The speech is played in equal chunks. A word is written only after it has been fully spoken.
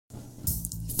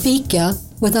Fika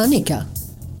with Annika.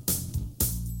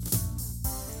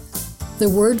 The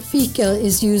word fika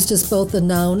is used as both a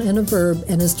noun and a verb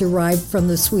and is derived from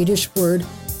the Swedish word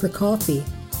for coffee.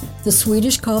 The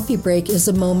Swedish coffee break is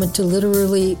a moment to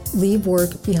literally leave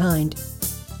work behind.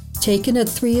 Taken at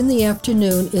 3 in the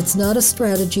afternoon, it's not a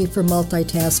strategy for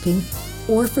multitasking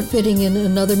or for fitting in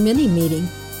another mini meeting.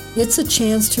 It's a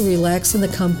chance to relax in the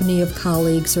company of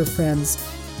colleagues or friends.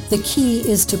 The key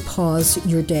is to pause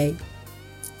your day.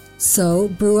 So,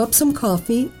 brew up some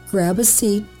coffee, grab a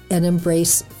seat, and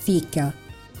embrace fika.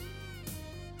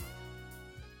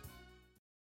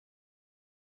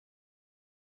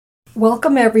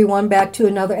 Welcome everyone back to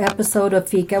another episode of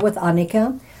Fika with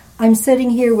Annika. I'm sitting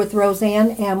here with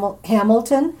Roseanne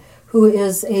Hamilton, who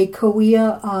is a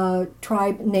Cahuilla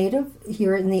tribe native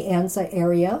here in the Anza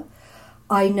area.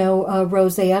 I know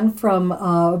Roseanne from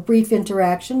a brief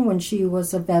interaction when she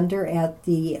was a vendor at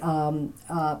the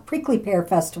Prickly Pear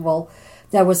Festival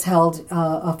that was held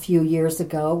a few years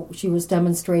ago. She was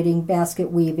demonstrating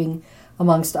basket weaving,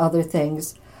 amongst other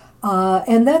things.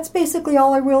 And that's basically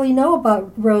all I really know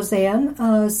about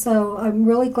Roseanne. So I'm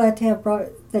really glad to have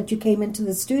that you came into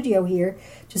the studio here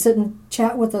to sit and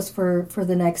chat with us for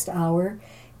the next hour.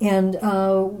 And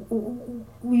I'm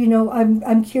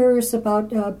curious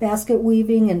about basket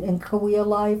weaving and Cahuilla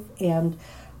life and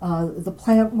the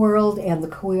plant world and the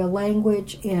Cahuilla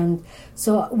language. And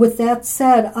so with that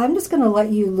said, I'm just going to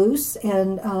let you loose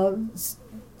and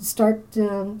start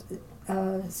the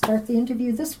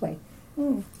interview this way.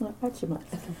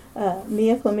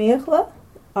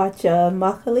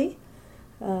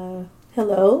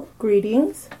 Hello,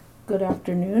 greetings, good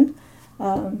afternoon.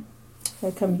 I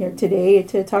come here today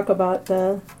to talk about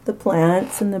the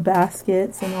plants and the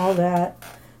baskets and all that.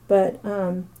 But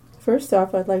first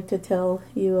off, I'd like to tell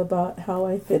you about how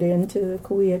I fit into the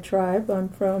Cahuilla tribe. I'm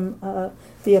from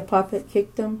the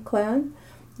Apapet-Kiktum clan,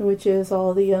 which is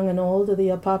all the young and old of the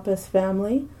Apapas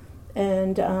family.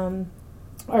 And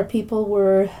our people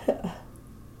were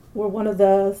one of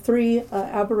the 3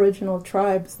 Aboriginal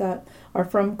tribes that are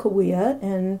from Cahuilla,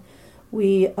 and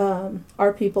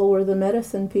our people were the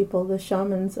medicine people, the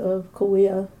shamans of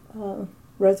Cahuilla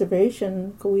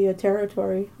Reservation, Cahuilla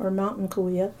territory, or Mountain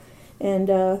Cahuilla, and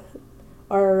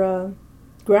our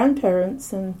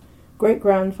grandparents and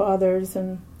great-grandfathers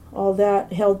and all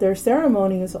that held their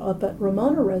ceremonies up at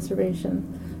Ramona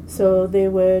Reservation. So they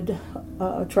would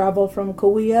travel from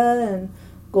Cahuilla and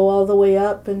go all the way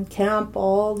up and camp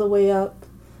all the way up,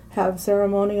 have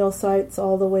ceremonial sites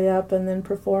all the way up, and then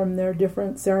perform their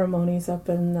different ceremonies up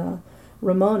in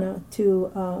Ramona to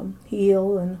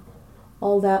heal and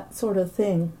all that sort of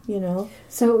thing, you know.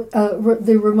 So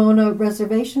the Ramona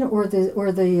Reservation or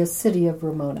the city of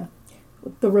Ramona?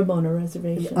 The Ramona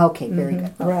Reservation. Okay, very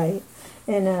good. Okay. Right.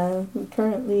 And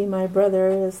currently my brother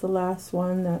is the last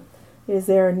one that is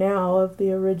there now of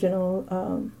the original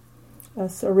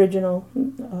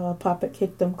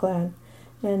Apapet-Kiktum clan.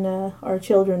 And our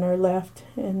children are left,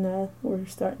 and we're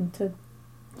starting to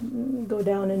go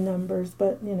down in numbers,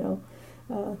 but,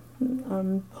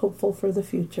 I'm hopeful for the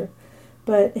future.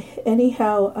 But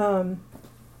anyhow,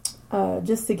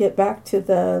 just to get back to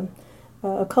the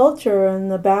culture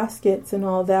and the baskets and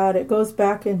all that, it goes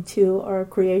back into our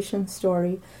creation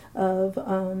story of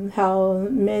how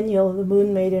Menyel, the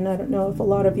Moon Maiden, I don't know if a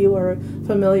lot of you are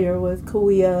familiar with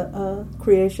Cahuilla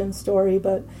creation story,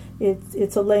 but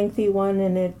it's a lengthy one,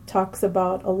 and it talks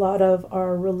about a lot of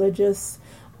our religious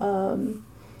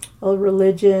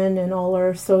religion and all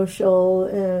our social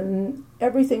and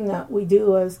everything that we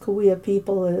do as Cahuilla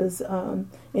people is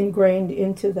ingrained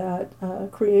into that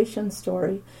creation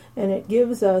story, and it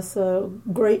gives us a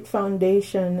great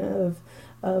foundation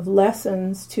of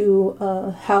lessons to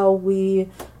how we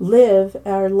live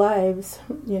our lives,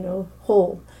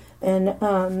 whole. And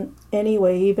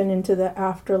anyway, even into the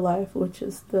afterlife, which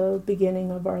is the beginning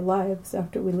of our lives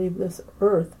after we leave this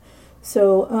earth.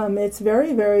 So it's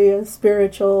very, very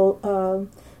spiritual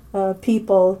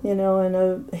people, and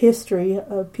a history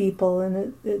of people,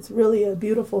 and it's really a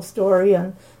beautiful story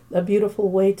and a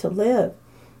beautiful way to live.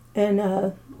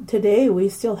 And today we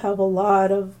still have a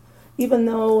lot of, even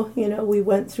though, we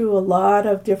went through a lot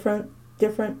of different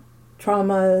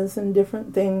traumas and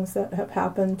different things that have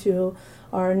happened to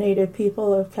our native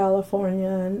people of California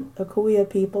and the Cahuilla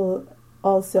people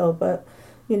also, but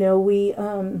we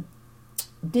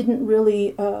didn't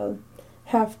really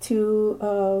have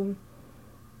to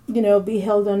be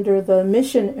held under the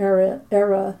mission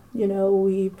era.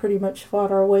 We pretty much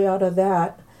fought our way out of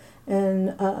that,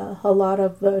 and a lot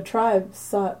of the tribes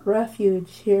sought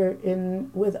refuge here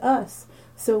with us.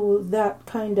 So that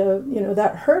kind of,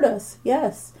 that hurt us,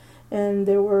 yes. and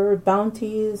there were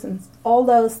bounties and all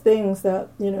those things that,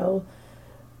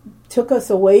 took us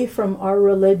away from our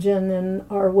religion and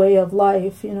our way of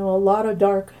life. A lot of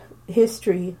dark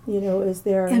history, is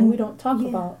there, and we don't talk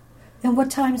about. And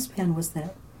what time span was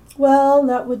that? Well,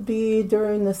 that would be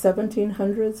during the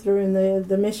 1700s, during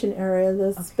the mission era,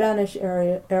 the Spanish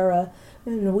era.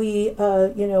 And we,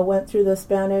 went through the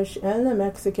Spanish and the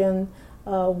Mexican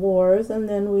wars, and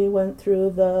then we went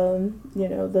through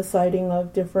the siting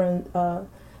of different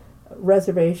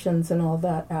reservations and all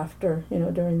that after,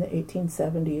 during the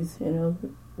 1870s.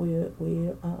 We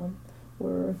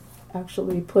were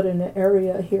actually put in an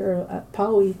area here at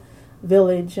Pauwi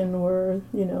Village, and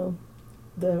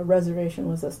the reservation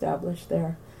was established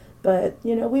there. But,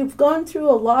 we've gone through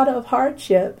a lot of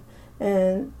hardship,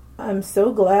 and I'm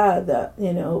so glad that,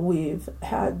 we've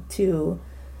had to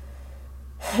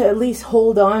at least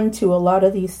hold on to a lot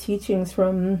of these teachings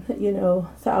from,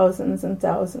 thousands and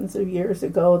thousands of years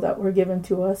ago that were given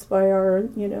to us by our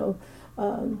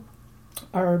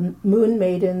moon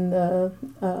maiden, the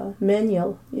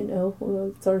Menyel,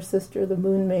 it's our sister, the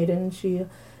moon maiden. She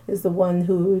is the one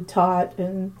who taught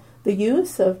and the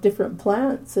use of different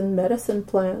plants and medicine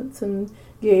plants, and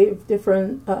gave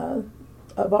different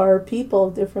of our people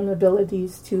different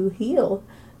abilities to heal,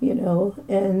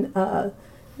 and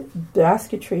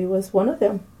basketry was one of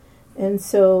them. And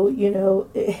so,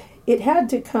 it had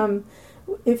to come.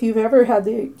 If you've ever had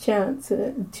the chance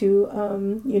to,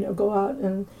 go out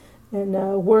and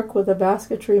work with a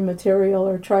basketry material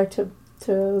or try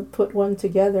to put one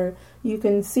together, you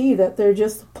can see that they're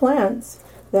just plants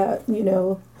that,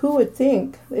 who would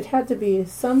think? It had to be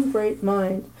some great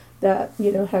mind that,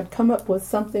 had come up with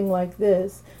something like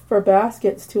this for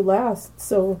baskets to last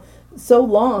so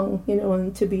long,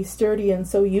 and to be sturdy and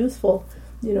so useful.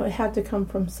 It had to come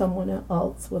from someone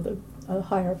else with a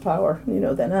higher power,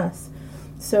 than us.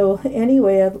 So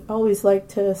anyway, I'd always like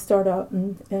to start out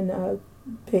and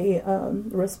pay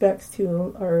respects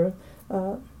to our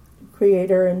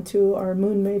Creator and to our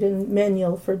Moon Maiden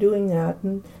Menyel for doing that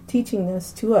and teaching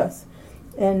this to us.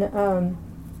 And I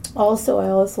also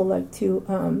like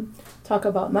to talk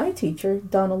about my teacher,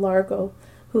 Donna Largo,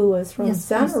 who was from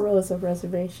Santa Rosa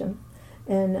Reservation.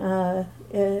 And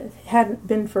it hadn't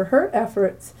been for her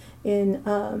efforts in,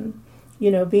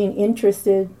 being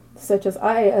interested, such as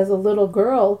I, as a little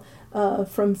girl,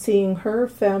 from seeing her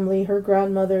family, her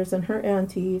grandmothers and her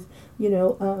aunties,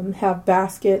 have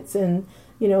baskets, and,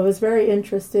 was very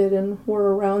interested and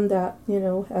were around that,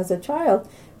 as a child.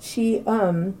 She,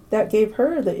 that gave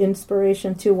her the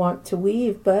inspiration to want to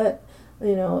weave, but,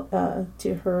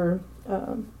 to her,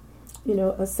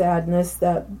 a sadness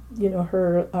that,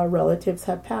 her relatives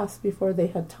had passed before they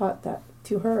had taught that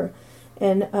to her.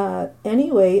 And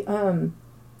anyway,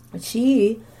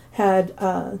 she had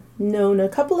known a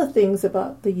couple of things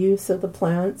about the use of the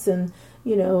plants, and,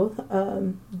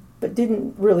 but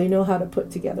didn't really know how to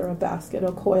put together a basket,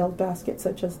 a coiled basket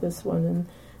such as this one.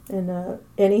 And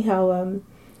anyhow,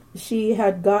 she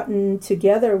had gotten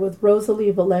together with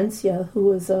Rosalie Valencia, who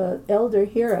was an elder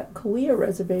here at Cahuilla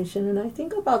Reservation, and I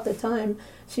think about the time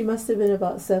she must have been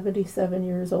about 77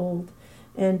 years old.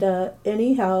 And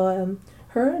anyhow,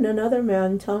 her and another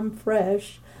man, Tom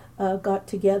Fresh, got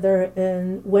together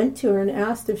and went to her and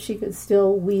asked if she could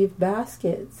still weave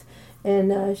baskets.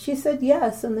 And she said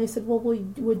yes, and they said, well,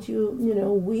 would you,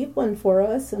 weave one for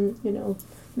us, and,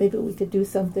 maybe we could do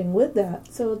something with that.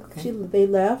 So they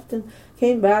left and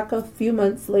came back a few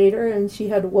months later, and she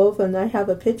had woven, I have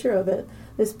a picture of it,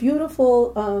 this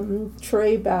beautiful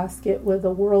tray basket with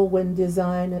a whirlwind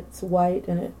design. It's white,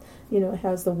 and it, it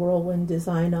has the whirlwind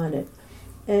design on it.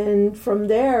 And from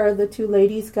there, the two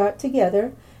ladies got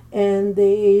together, and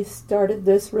they started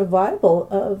this revival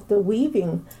of the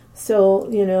weaving. So,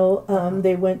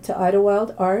 they went to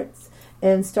Idlewild Arts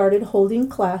and started holding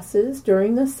classes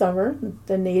during the summer,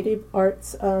 the Native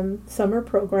Arts summer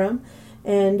program.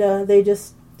 And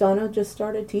Donna just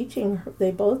started teaching.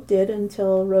 They both did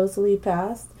until Rosalie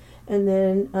passed. And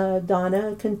then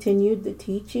Donna continued the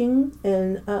teaching.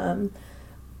 And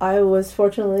I was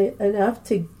fortunate enough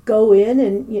to go in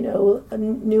and,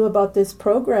 knew about this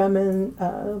program, and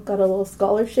got a little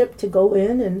scholarship to go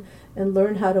in and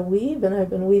learn how to weave, and I've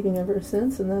been weaving ever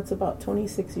since, and that's about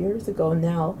 26 years ago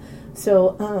now.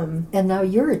 So, and now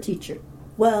you're a teacher.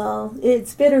 Well,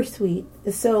 it's bittersweet.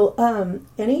 So,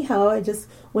 anyhow, I just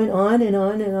went on and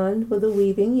on and on with the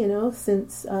weaving,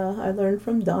 since I learned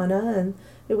from Donna, and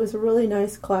it was a really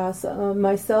nice class.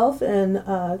 Myself and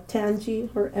Tangi,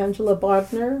 or Angela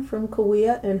Bogner from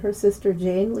Kauai, and her sister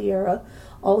Jane Liera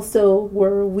also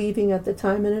were weaving at the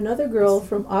time, and another girl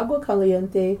from Agua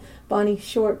Caliente, Bonnie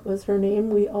Short was her name.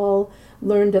 We all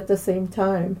learned at the same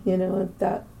time,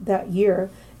 that year.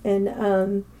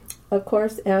 And of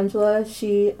course, Angela,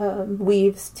 she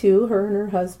weaves too, her and her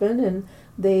husband, and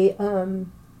they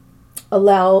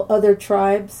allow other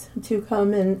tribes to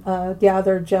come and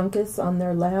gather juncus on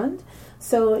their land.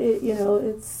 So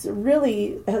it's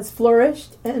really has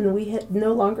flourished, and we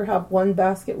no longer have one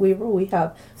basket weaver. We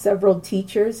have several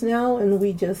teachers now, and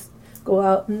we just go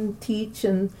out and teach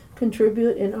and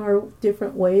contribute in our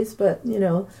different ways. But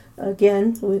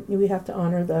again, we have to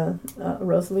honor the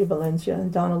Rosalie Valencia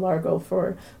and Donna Largo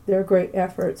for their great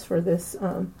efforts for this,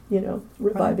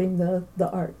 reviving the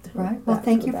art. Right. Well,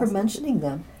 thank you for mentioning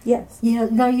them. Yes. Yeah.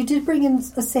 Now you did bring in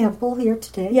a sample here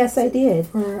today. Yes, I did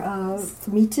for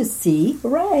me to see.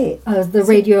 Right. The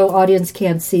radio audience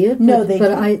can't see it. No, they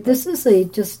can't. This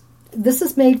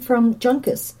is made from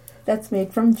juncus. That's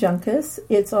made from juncus.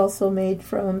 It's also made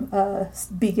from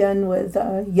begun with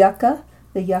yucca,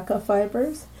 the yucca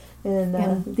fibers.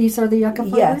 And these are the yucca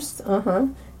fibers? Yes,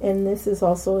 and this is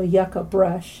also a yucca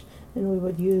brush, and we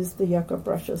would use the yucca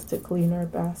brushes to clean our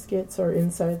baskets or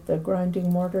inside the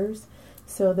grinding mortars.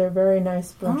 So they're very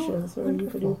nice brushes, or you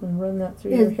could even run that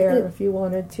through your hair if you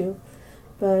wanted to.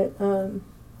 But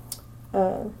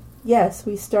yes,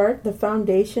 we start, the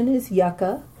foundation is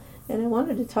yucca, and I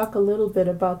wanted to talk a little bit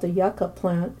about the yucca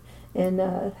plant and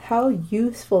how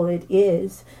useful it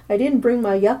is. I didn't bring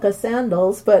my yucca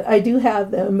sandals, but I do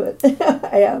have them.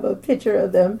 I have a picture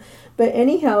of them. But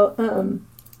anyhow,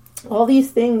 all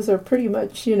these things are pretty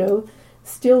much,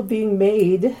 still being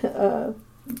made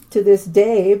to this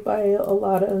day by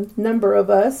a number of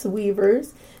us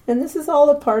weavers. And this is all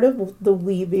a part of the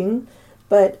weaving.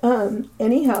 But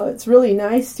anyhow, it's really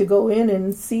nice to go in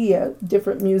and see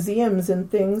different museums and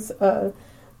things.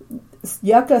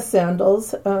 Yucca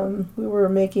sandals. We were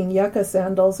making yucca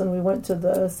sandals, and we went to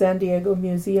the San Diego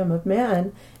Museum of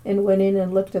Man and went in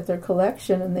and looked at their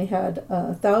collection, and they had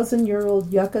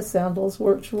 1,000-year-old yucca sandals,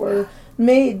 which were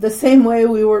made the same way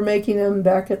we were making them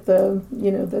back at the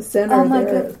the center. Oh my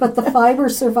God! But the fiber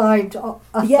survived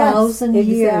 1,000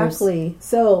 years. Exactly.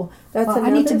 So that's another I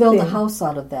need to build thing. a house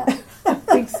out of that. I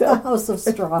think so. A house of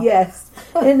straw. Yes.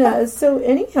 And so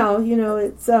anyhow,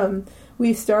 it's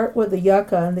we start with the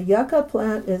yucca, and the yucca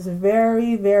plant is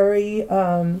very, very,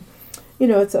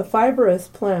 it's a fibrous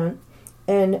plant,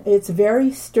 and it's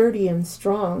very sturdy and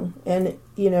strong, and,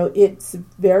 it's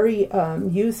very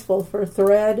useful for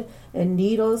thread and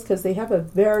needles because they have a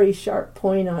very sharp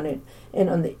point on it. And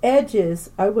on the edges,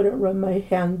 I wouldn't run my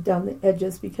hand down the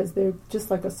edges because they're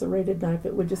just like a serrated knife.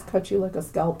 It would just cut you like a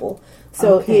scalpel.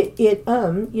 So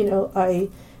I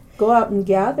go out and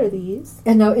gather these.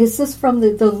 And now, is this from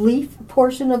the leaf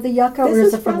portion of the yucca, or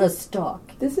is it from the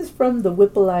stalk? This is from the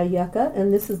whippleye yucca,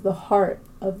 and this is the heart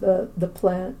of the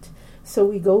plant. So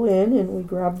we go in and we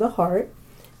grab the heart,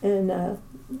 and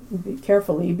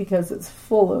carefully because it's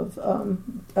full of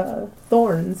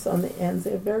thorns on the ends.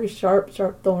 They have very sharp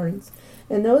thorns.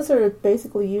 And those are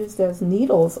basically used as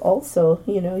needles also.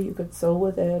 You could sew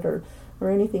with it or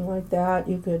anything like that.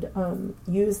 You could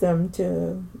use them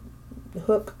to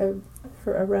hook. I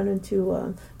ran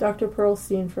into Dr.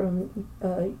 Pearlstein from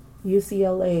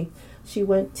UCLA. She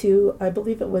went to, I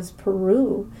believe it was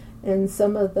Peru, and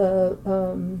some of the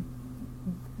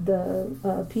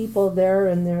people there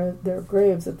in their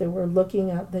graves that they were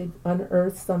looking at, they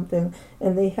unearthed something,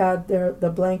 and they had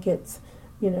the blankets,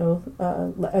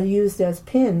 used as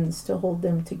pins to hold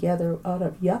them together out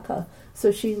of yucca. So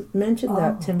she mentioned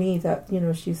that to me, that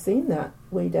she's seen that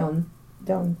way down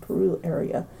Peru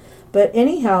area. But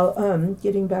anyhow,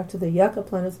 getting back to the yucca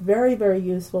plant, it's very, very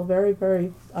useful, very,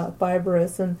 very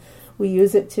fibrous, and we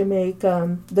use it to make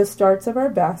the starts of our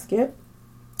basket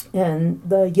and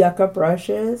the yucca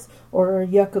brushes or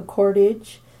yucca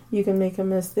cordage. You can make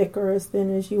them as thick or as thin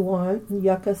as you want.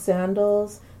 Yucca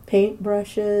sandals, paint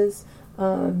brushes,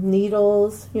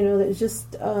 needles. It's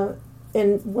just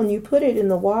and when you put it in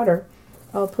the water,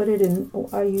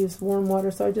 I use warm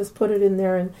water, so I just put it in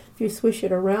there, and if you swish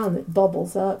it around, it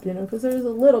bubbles up, because there's a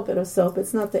little bit of soap.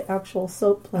 It's not the actual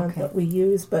soap plant that we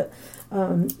use, but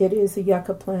it is a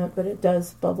yucca plant, but it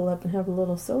does bubble up and have a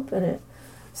little soap in it.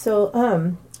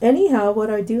 So anyhow, what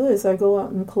I do is I go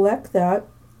out and collect that,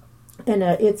 and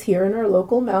it's here in our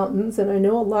local mountains, and I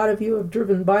know a lot of you have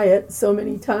driven by it so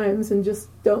many times and just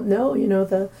don't know,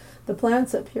 the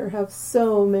plants up here have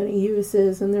so many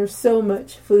uses, and there's so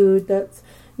much food that's,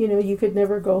 you could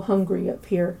never go hungry up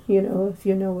here, if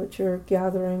you know what you're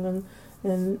gathering.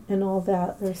 and all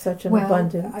that. There's such an Well,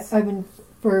 abundance. I mean,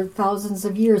 for thousands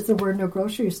of years there were no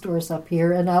grocery stores up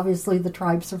here, and obviously the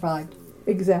tribe survived.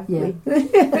 Exactly.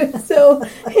 So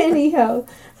anyhow,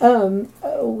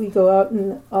 we go out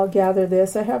and I'll gather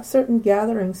this. I have certain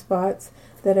gathering spots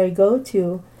that I go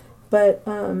to, but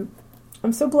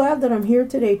I'm so glad that I'm here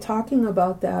today talking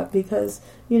about that because,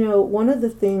 one of the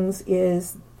things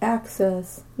is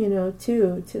access,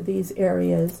 to these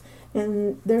areas.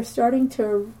 And they're starting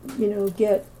to,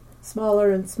 get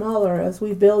smaller and smaller as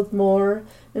we build more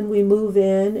and we move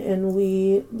in and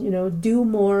we, do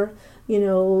more.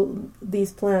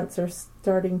 These plants are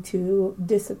starting to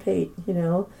dissipate,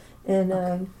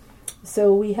 and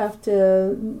so we have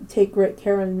to take great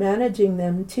care in managing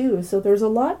them too. So there's a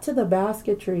lot to the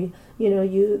basketry,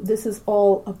 this is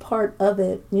all a part of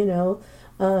it,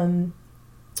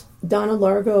 Donna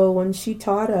Largo, when she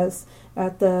taught us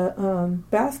at the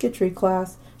basketry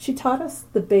class, she taught us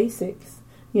the basics,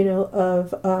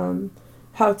 of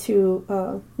how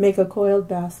to make a coiled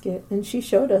basket, and she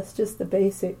showed us just the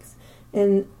basics.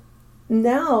 And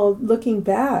now, looking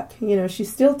back,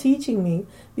 she's still teaching me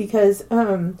because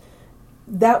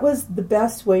that was the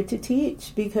best way to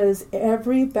teach because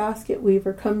every basket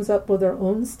weaver comes up with their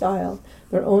own style,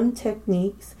 their own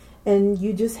techniques, and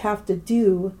you just have to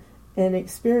do and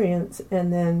experience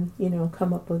and then,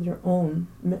 come up with your own,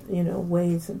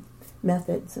 ways and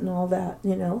methods and all that,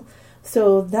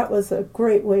 So that was a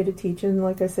great way to teach, and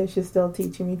like I say, she's still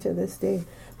teaching me to this day.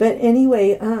 But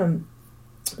anyway,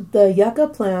 the yucca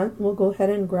plant, we'll go ahead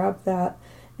and grab that,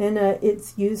 and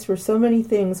it's used for so many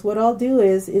things. What I'll do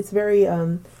is it's very,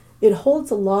 it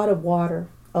holds a lot of water,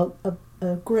 a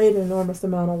great enormous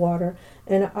amount of water,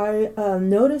 and I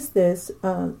noticed this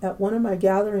at one of my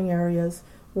gathering areas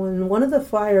when one of the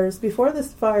fires, before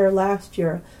this fire last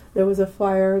year, there was a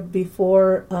fire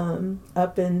before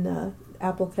up in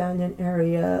Apple Canyon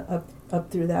area,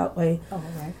 up through that way. Oh,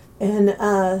 right. And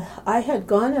I had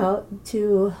gone out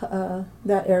to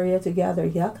that area to gather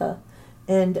yucca.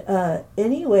 And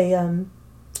anyway,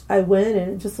 I went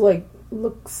and it just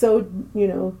looked so,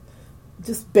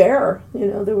 just bare.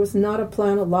 There was not a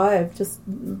plant alive, just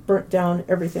burnt down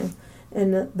everything.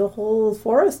 And the whole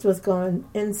forest was gone.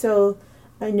 And so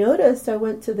I noticed, I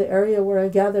went to the area where I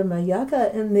gather my yucca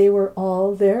and they were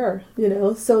all there,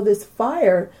 So this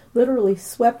fire literally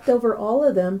swept over all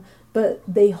of them, but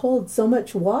they hold so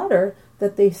much water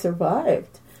that they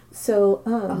survived. So,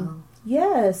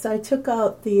 yes, I took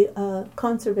out the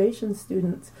conservation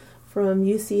students from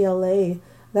UCLA.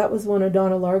 That was one of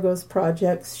Donna Largo's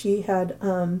projects. She had,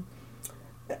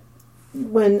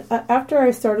 after I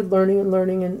started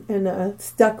learning and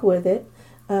stuck with it,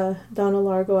 Donna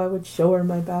Largo, I would show her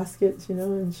my baskets,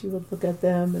 and she would look at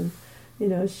them,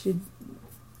 and, she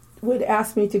would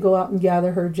ask me to go out and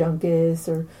gather her juncus,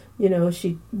 or,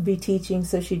 she'd be teaching,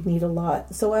 so she'd need a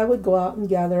lot. So I would go out and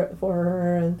gather it for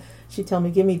her, and she'd tell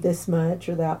me, give me this much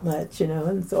or that much,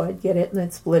 and so I'd get it, and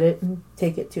I'd split it and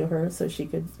take it to her so she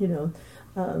could,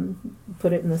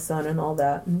 put it in the sun and all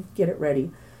that and get it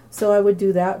ready. So I would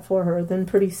do that for her. Then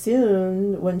pretty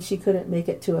soon, when she couldn't make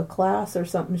it to a class or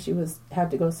something, she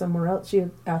had to go somewhere else, she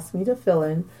would ask me to fill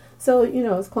in. So,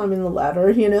 I was climbing the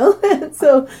ladder,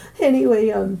 So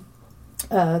anyway,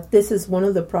 this is one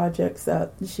of the projects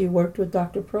that she worked with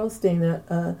Dr. Pearlstein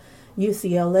at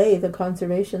UCLA, the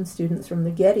conservation students from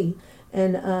the Getty,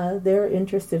 and they're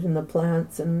interested in the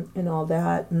plants and all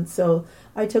that. And so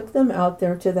I took them out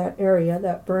there to that area,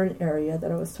 that burn area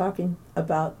that I was talking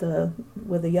about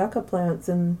with the yucca plants,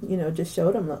 and just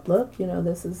showed them that, look,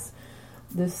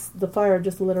 the fire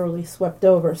just literally swept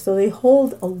over. So they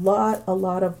hold a lot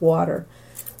of water.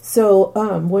 So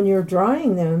when you're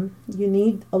drying them, you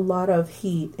need a lot of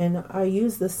heat, and I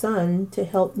use the sun to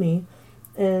help me.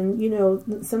 And,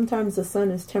 sometimes the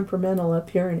sun is temperamental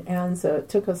up here in Anza. It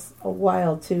took us a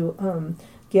while to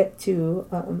get to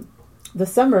the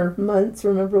summer months.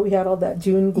 Remember, we had all that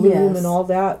June gloom and all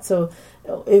that. So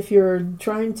if you're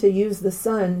trying to use the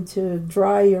sun to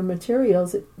dry your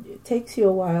materials, it takes you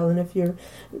a while. And if you're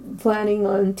planning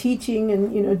on teaching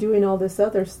and, doing all this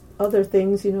other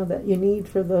things, that you need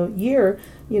for the year,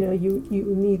 you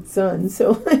need sun.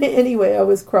 So anyway, I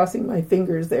was crossing my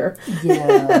fingers there.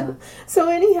 Yeah. So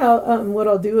anyhow, what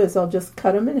I'll do is I'll just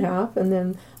cut them in half and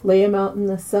then lay them out in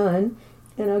the sun,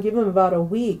 and I'll give them about a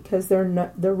week because they're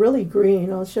really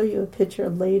green. I'll show you a picture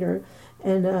later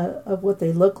and of what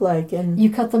they look like. And you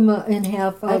cut them in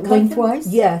half lengthwise?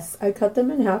 Yes, I cut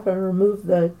them in half and remove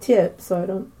the tip so I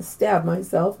don't stab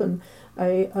myself, and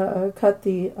I cut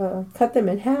them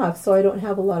in half so I don't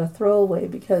have a lot of throwaway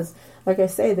because, like I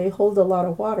say, they hold a lot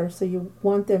of water. So you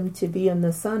want them to be in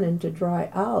the sun and to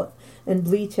dry out and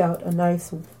bleach out a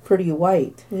nice, pretty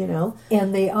white.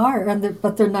 And they are,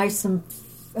 but they're nice and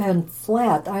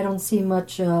flat. I don't see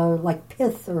much like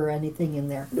pith or anything in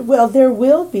there. Well, there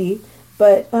will be,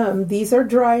 but these are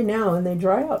dry now and they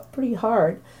dry out pretty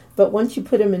hard. But once you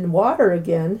put them in water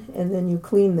again, and then you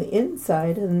clean the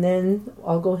inside, and then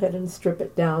I'll go ahead and strip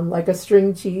it down like a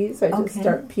string cheese. I just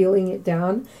start peeling it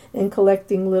down and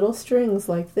collecting little strings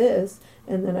like this,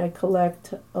 and then I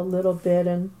collect a little bit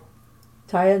and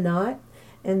tie a knot,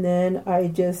 and then I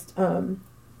just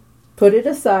put it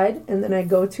aside, and then I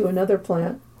go to another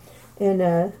plant, and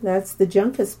that's the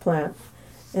juncus plant.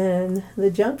 And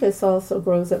the juncus also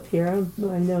grows up here.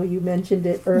 I know you mentioned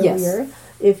it earlier. Yes.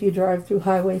 If you drive through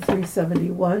Highway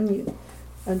 371, you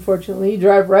unfortunately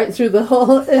drive right through the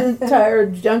whole entire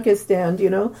juncus stand,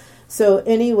 So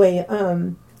anyway,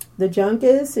 the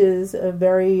juncus is a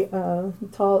very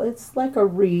tall. It's like a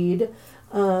reed.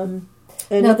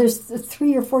 And now, there's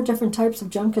 3 or 4 different types of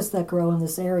juncus that grow in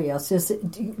this area. So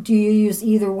do you use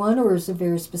either one, or is it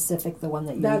very specific, the one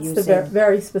that you use? That's the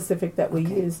very specific that we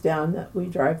use down, that we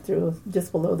drive through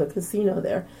just below the casino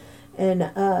there.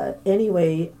 And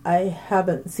anyway, I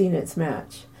haven't seen its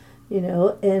match,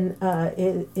 and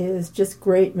it is just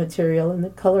great material, and the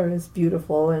color is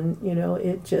beautiful, and,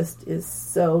 it just is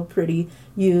so pretty.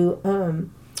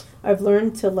 I've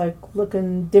learned to, look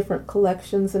in different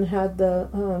collections and had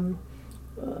the...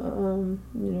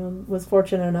 was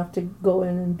fortunate enough to go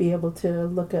in and be able to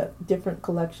look at different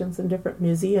collections and different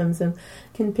museums, and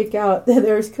can pick out,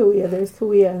 there's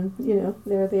Kauai, and,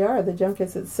 there they are, the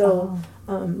juncus. It's so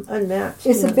unmatched.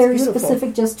 Is it very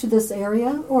specific just to this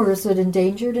area, or is it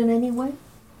endangered in any way?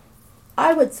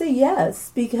 I would say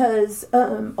yes, because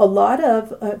a lot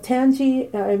of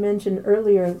Tangi, I mentioned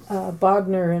earlier,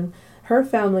 Bogner and her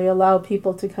family allow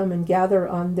people to come and gather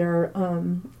on their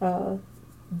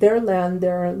land.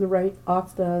 They're right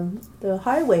off the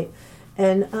highway,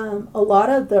 and a lot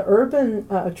of the urban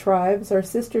tribes, our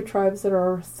sister tribes that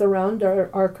are surround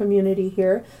our community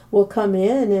here, will come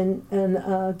in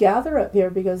and gather up here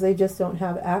because they just don't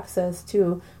have access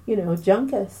to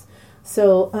juncus.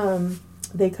 So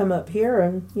they come up here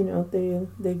and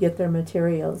they get their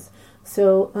materials.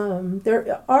 So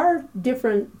there are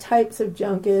different types of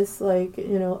juncus, like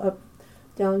up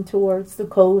down towards the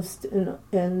coast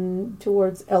and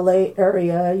towards LA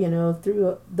area,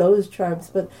 through those tribes,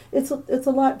 but it's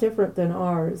a lot different than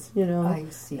ours, I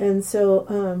see. And so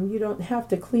you don't have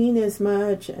to clean as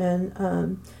much,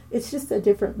 and it's just a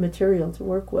different material to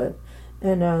work with,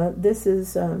 and this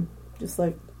is just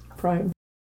like prime.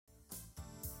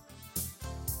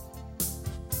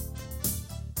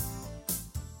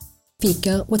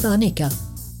 Fika with Annika.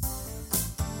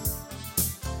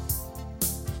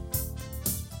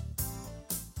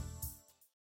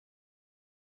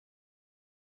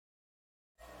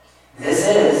 This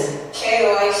is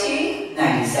KOIT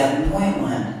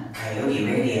 97.1 Coyote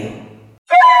Radio.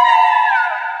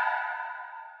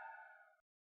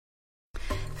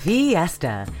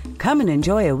 Fiesta. Come and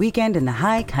enjoy a weekend in the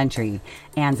high country.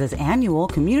 Anza's annual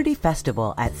community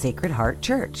festival at Sacred Heart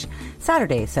Church.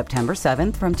 Saturday, September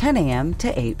 7th from 10 a.m.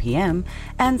 to 8 p.m.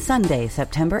 and Sunday,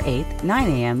 September 8th,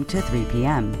 9 a.m. to 3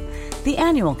 p.m. The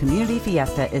annual community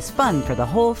fiesta is fun for the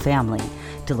whole family.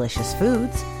 Delicious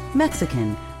foods,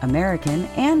 Mexican, American,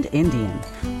 and Indian.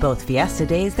 Both fiesta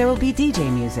days there will be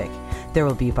DJ music. There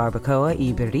will be barbacoa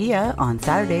y birria on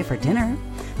Saturday for dinner.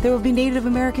 There will be Native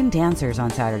American dancers on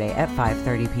Saturday at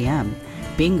 5:30 p.m.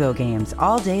 Bingo games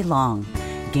all day long.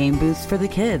 Game booths for the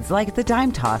kids like the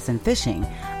dime toss and fishing,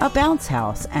 a bounce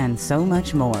house, and so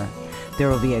much more. There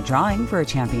will be a drawing for a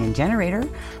champion generator.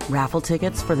 Raffle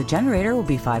tickets for the generator will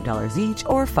be $5 each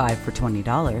or 5 for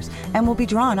 $20 and will be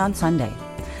drawn on Sunday.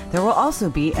 There will also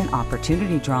be an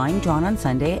opportunity drawing drawn on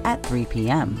Sunday at 3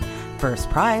 p.m. First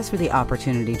prize for the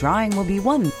opportunity drawing will be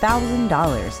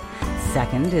 $1,000.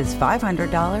 Second is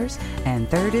 $500, and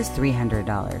third is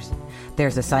 $300.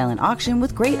 There's a silent auction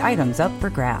with great items up for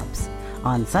grabs.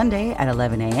 On Sunday at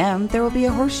 11 a.m., there will be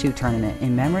a horseshoe tournament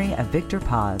in memory of Victor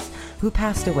Paz, who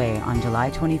passed away on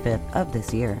July 25th of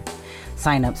this year.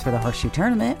 Sign-ups for the horseshoe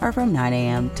tournament are from 9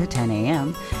 a.m. to 10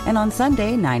 a.m., and on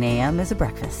Sunday, 9 a.m. is a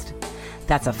breakfast.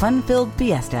 That's a fun-filled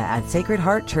fiesta at Sacred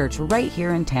Heart Church right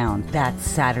here in town. That's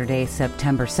Saturday,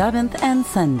 September 7th and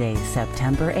Sunday,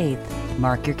 September 8th.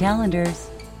 Mark your calendars.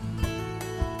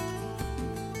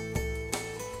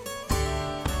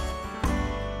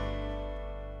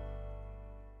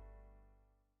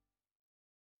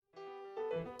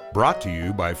 Brought to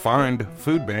you by Find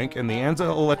Food Bank and the Anza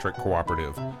Electric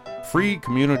Cooperative. Free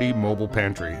Community Mobile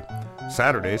Pantry.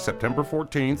 Saturday, September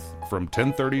 14th from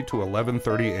 10:30 to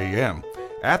 11:30 a.m.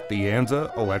 at the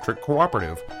Anza Electric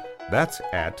Cooperative. That's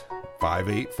at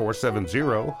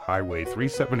 58470 Highway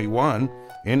 371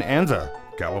 in Anza,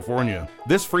 California.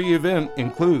 This free event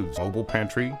includes mobile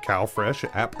pantry, CalFresh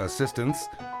app assistance,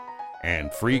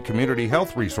 and free community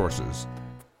health resources.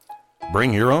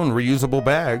 Bring your own reusable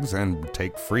bags and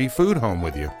take free food home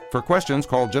with you. For questions,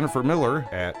 call Jennifer Miller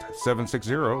at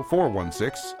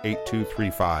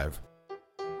 760-416-8235.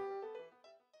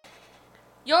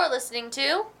 You're listening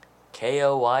to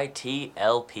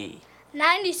KOYT-LP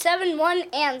 97.1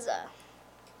 Anza.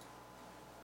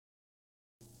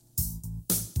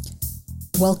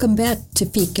 Welcome back to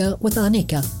Fika with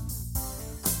Annika.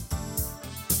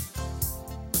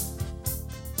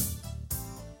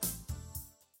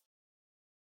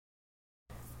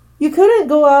 You couldn't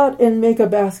go out and make a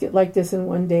basket like this in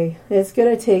one day. It's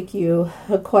going to take you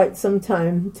quite some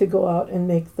time to go out and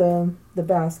make the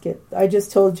basket. I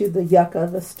just told you the yucca,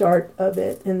 the start of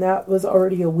it, and that was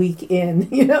already a week in,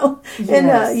 Yes.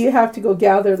 And you have to go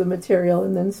gather the material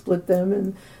and then split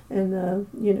them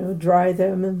and dry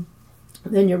them, and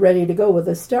then you're ready to go with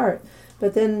a start.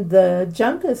 But then the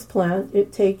juncus plant,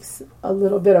 it takes a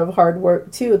little bit of hard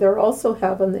work too. They also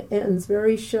have on the ends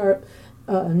very sharp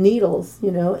needles,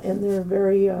 and they're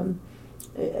very,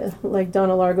 like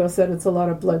Donna Largo said, it's a lot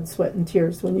of blood, sweat, and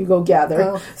tears when you go gather.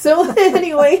 Oh. So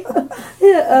anyway,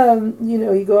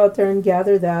 you go out there and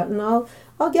gather that, and I'll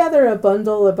gather a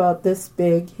bundle about this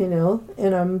big,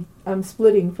 and I'm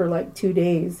splitting for like 2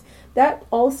 days. That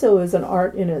also is an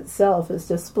art in itself, is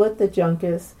to split the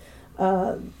juncus.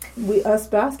 Us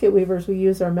basket weavers, we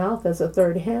use our mouth as a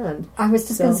third hand. I was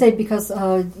just going to say, because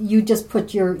you just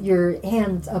put your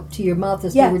hands up to your mouth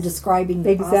as you were describing the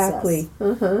exactly.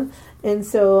 process. Uh-huh. And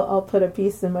so I'll put a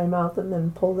piece in my mouth and then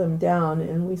pull them down,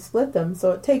 and we split them.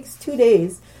 So it takes 2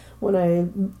 days when I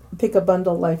pick a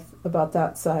bundle like about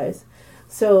that size.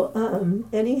 So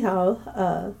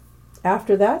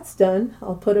after that's done,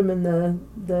 I'll put them in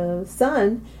the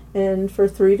sun, and for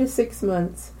 3 to 6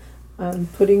 months,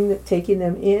 taking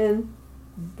them in,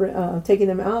 taking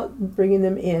them out, bringing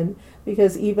them in,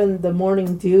 because even the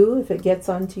morning dew, if it gets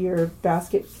onto your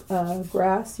basket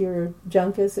grass, your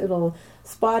juncus, it'll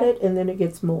spot it, and then it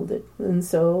gets molded, and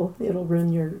so it'll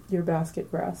ruin your basket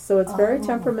grass. So it's very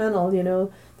temperamental.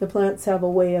 The plants have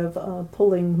a way of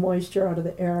pulling moisture out of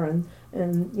the air and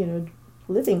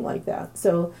living like that.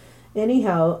 So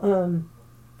anyhow,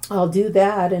 I'll do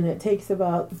that, and it takes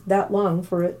about that long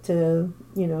for it to,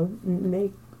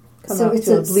 come so out it's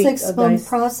to a 6-month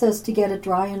process to get it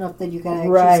dry enough that you can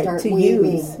actually start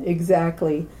weaving. Use.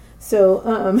 Exactly. So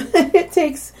it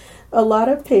takes a lot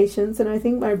of patience, and I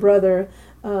think my brother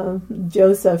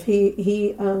Joseph,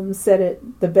 he said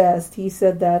it the best. He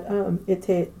said that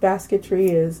basketry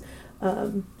is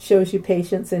shows you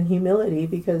patience and humility,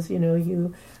 because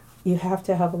you have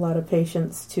to have a lot of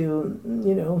patience to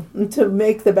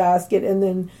make the basket, and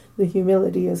then the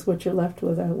humility is what you're left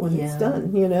with when it's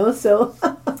done, so.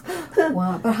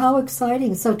 Wow, but how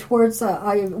exciting. So towards,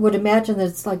 I would imagine that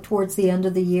it's like towards the end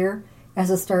of the year, as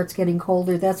it starts getting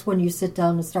colder, that's when you sit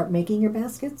down and start making your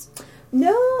baskets?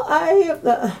 No, I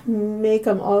make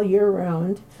them all year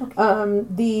round.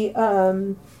 Okay.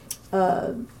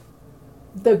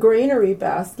 The granary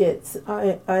baskets,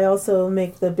 I also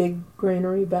make the big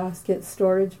granary baskets,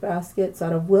 storage baskets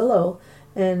out of willow,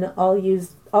 and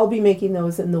I'll be making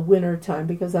those in the winter time,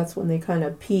 because that's when they kind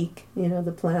of peak,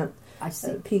 the plant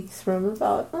peaks from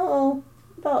about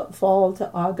fall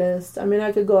to August. I mean,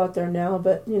 I could go out there now,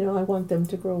 but, I want them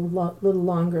to grow a little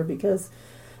longer, because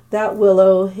that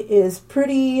willow is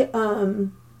pretty,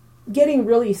 getting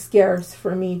really scarce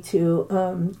for me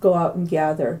to go out and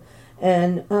gather.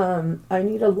 And I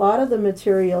need a lot of the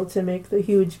material to make the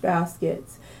huge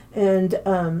baskets. And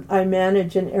I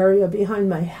manage an area behind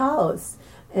my house,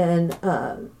 and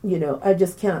I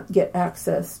just can't get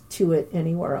access to it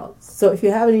anywhere else. So if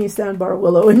you have any sandbar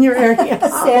willow in your area,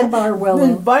 sandbar willow,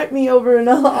 invite me over, and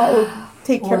I'll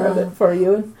take care of it for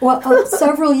you. Well,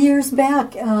 several years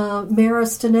back, Mara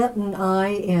Stinnett and I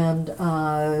and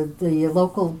the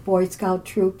local Boy Scout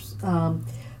troops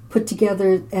put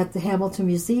together at the Hamilton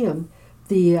Museum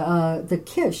the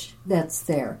quiche that's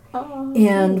there. Oh,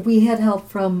 and we had help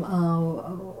from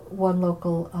one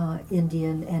local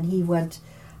Indian, and he went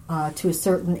to a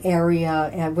certain area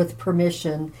and with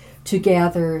permission to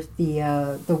gather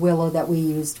the willow that we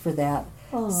used for that.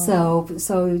 Oh.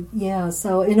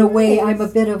 So in a way, I'm a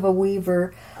bit of a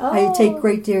weaver. Oh. I take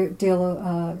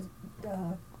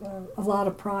a lot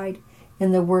of pride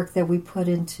and the work that we put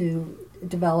into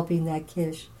developing that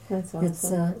quiche. That's awesome.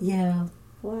 It's yeah.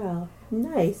 Wow,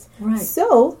 nice. Right.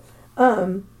 So,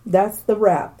 that's the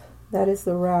wrap. That is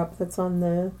the wrap that's on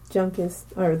the junkus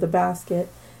or the basket,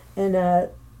 and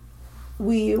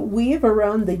we weave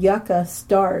around the yucca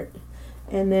start,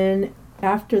 and then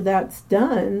after that's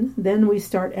done, then we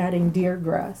start adding deer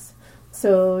grass.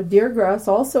 So deer grass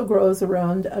also grows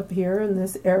around up here in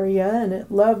this area, and it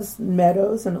loves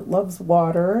meadows and it loves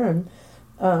water, and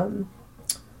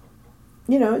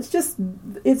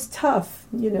it's tough.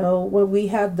 When we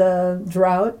had the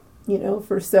drought,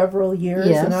 for several years,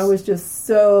 Yes. and I was just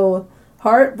so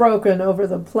heartbroken over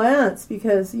the plants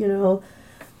because,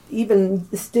 even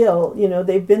still,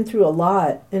 they've been through a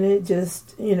lot, and it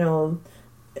just,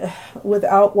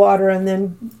 without water and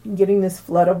then getting this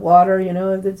flood of water,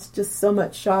 it's just so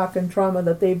much shock and trauma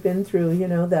that they've been through,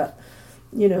 that,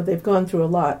 they've gone through a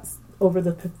lot over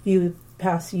the few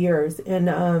past years.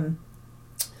 And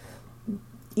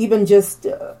even just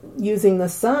using the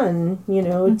sun,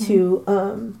 to,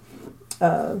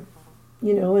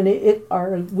 and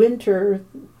our winter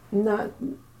not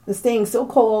staying so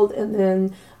cold, and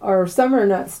then our summer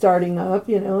not starting up,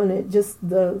 and it just,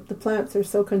 the plants are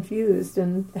so confused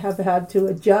and have had to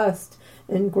adjust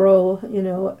and grow,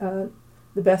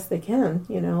 the best they can,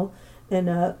 and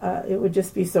it would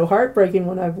just be so heartbreaking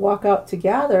when I walk out to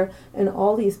gather and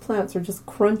all these plants are just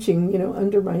crunching,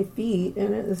 under my feet,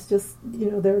 and it's just,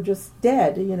 they're just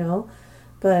dead,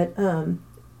 but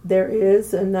there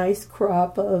is a nice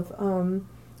crop of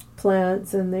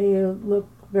plants, and they look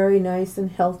very nice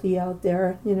and healthy out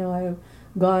there. I've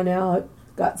gone out,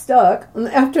 got stuck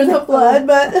after the flood,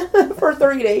 but for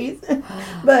 3 days.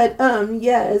 But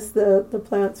yes, the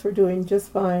plants were doing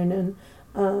just fine, and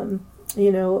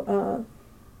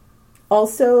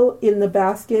also in the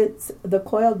baskets, the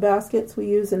coiled baskets, we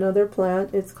use another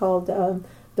plant. It's called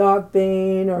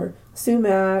dogbane or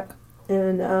sumac,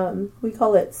 and we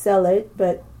call it celit,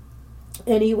 but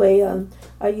anyway,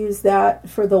 I use that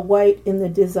for the white in the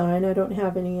design. I don't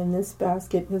have any in this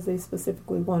basket because they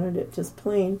specifically wanted it just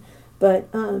plain. But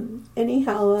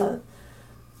anyhow,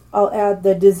 I'll add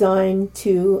the design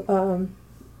to,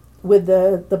 with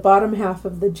the bottom half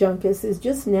of the junkus is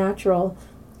just natural.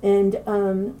 And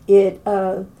it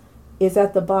is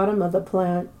at the bottom of the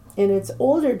plant. And it's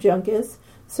older junkus,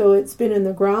 so it's been in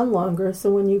the ground longer.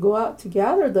 So when you go out to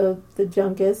gather the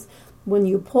junkus, when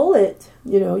you pull it,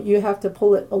 you have to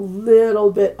pull it a little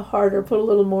bit harder, put a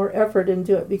little more effort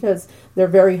into it because they're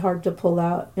very hard to pull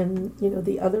out. And,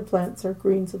 the other plants are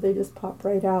green, so they just pop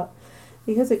right out.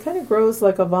 Because it kind of grows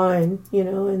like a vine,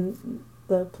 and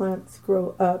the plants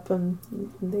grow up and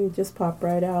they just pop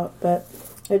right out. But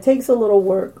it takes a little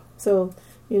work. So,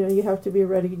 you have to be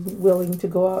ready, willing to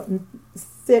go out and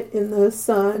sit in the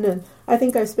sun. And I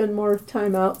think I spend more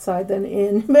time outside than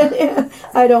in, but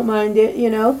I don't mind it,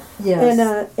 Yes.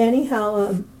 And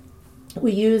anyhow,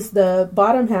 we use the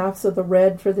bottom half, so the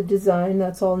red for the design,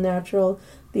 that's all natural.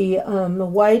 The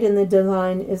white in the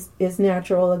design is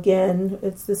natural again.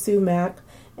 It's the sumac.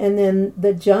 And then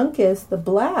the junkus, the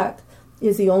black,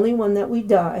 is the only one that we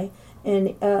dye.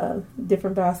 And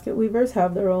different basket weavers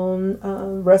have their own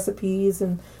recipes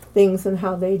and things and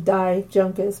how they dye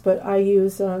junkus, but I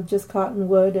use just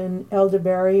cottonwood and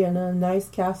elderberry and a nice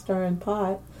cast iron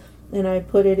pot, and I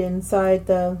put it inside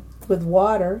with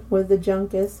water with the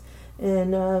junkus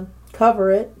and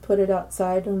cover it, put it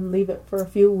outside and leave it for a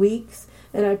few weeks,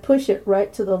 and I push it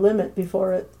right to the limit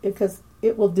because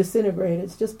it will disintegrate.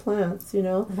 It's just plants,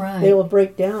 Right. They will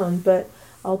break down, but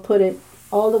I'll put it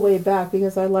all the way back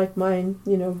because I like mine,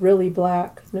 really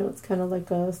black. It's kind of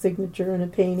like a signature in a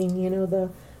painting,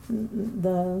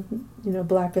 the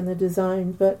black in the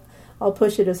design. But I'll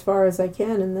push it as far as I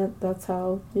can, and that's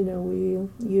how, we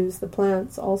use the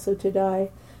plants also to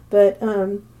dye. But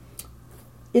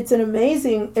it's an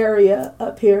amazing area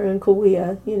up here in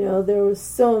Kauai. There were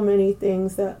so many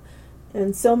things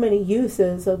and so many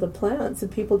uses of the plants, and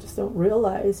people just don't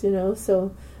realize,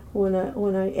 So when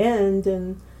I end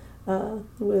and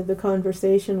with the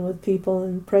conversation with people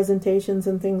and presentations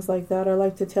and things like that, I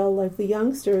like to tell the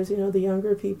youngsters, the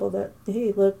younger people that,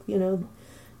 hey, look,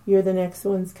 you're the next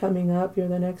ones coming up, you're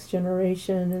the next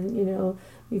generation, and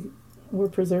we're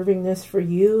preserving this for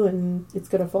you, and it's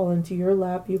going to fall into your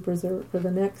lap. You preserve it for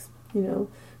the next,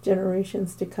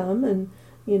 generations to come. And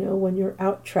when you're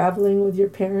out traveling with your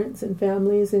parents and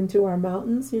families into our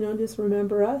mountains, just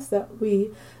remember us, that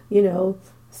we,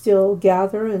 still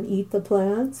gather and eat the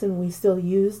plants, and we still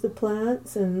use the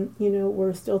plants, and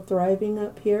we're still thriving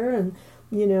up here, and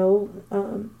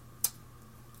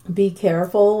be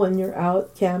careful when you're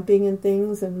out camping and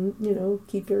things, and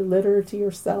keep your litter to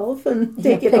yourself and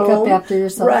take it pick home. up after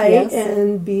yourself, right? yes.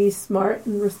 And be smart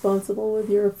and responsible with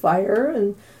your fire,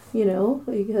 and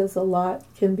because a lot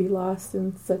can be lost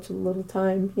in such a little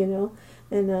time,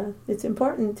 and it's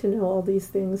important to know all these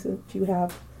things, that you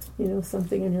have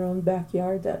something in your own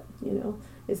backyard that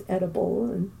is edible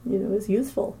and is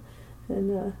useful,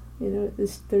 and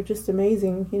they're just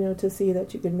amazing, to see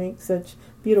that you can make such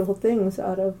beautiful things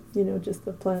out of, just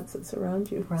the plants that surround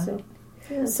you. Right. So,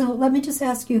 yeah. So let me just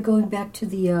ask you, going back to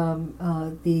the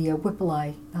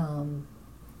whippleye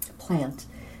plant.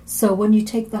 So when you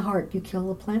take the heart, you kill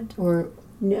the plant, or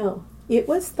No. It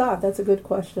was thought, that's a good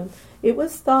question. It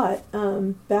was thought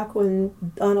back when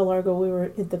Donna Largo, we were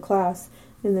in the class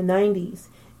in the 90s,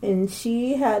 and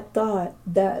she had thought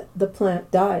that the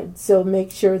plant died. So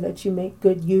make sure that you make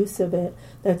good use of it,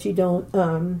 that you don't,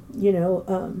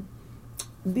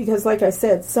 because like I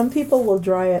said, some people will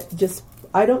dry it just,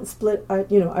 I split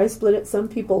it. Some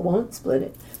people won't split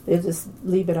it. They just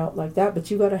leave it out like that. But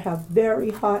you got to have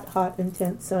very hot,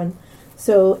 intense sun,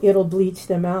 so it'll bleach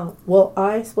them out. Well,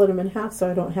 I split them in half so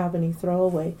I don't have any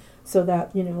throwaway, so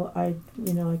that I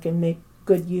can make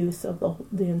good use of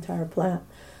the entire plant.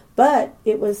 But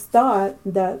it was thought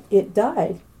that it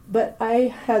died. But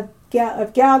I've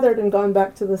gathered and gone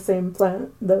back to the same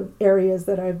plant, the areas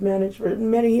that I've managed for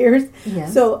many years.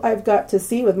 Yes. So I've got to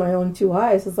see with my own two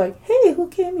eyes. It's like, hey, who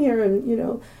came here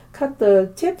and cut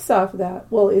the tips off that?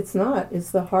 Well, it's not.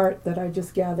 It's the heart that I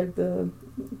just gathered a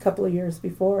couple of years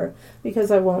before,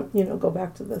 because I won't go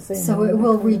back to the same. So it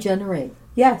will regenerate.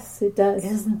 Yes, it does.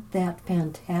 Isn't that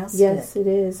fantastic? Yes, it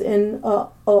is. And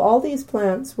all these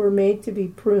plants were made to be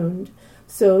pruned.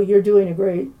 So you're doing a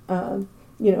great,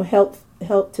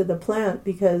 help to the plant,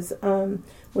 because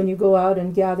when you go out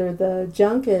and gather the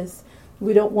juncus,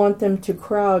 we don't want them to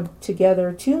crowd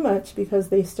together too much, because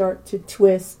they start to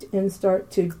twist and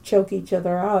start to choke each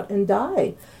other out and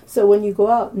die. So when you go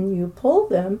out and you pull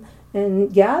them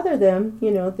and gather them,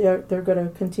 they're going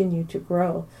to continue to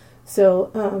grow.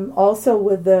 So also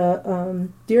with the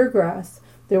deer grass,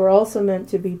 they were also meant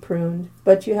to be pruned,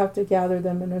 but you have to gather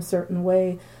them in a certain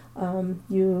way.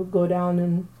 You go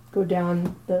down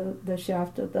the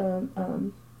shaft of the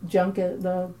junket,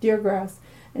 the deer grass,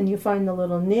 and you find the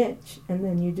little niche, and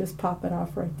then you just pop it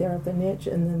off right there at the niche,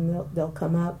 and then they'll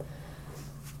come up.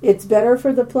 It's better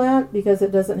for the plant because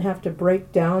it doesn't have to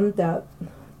break down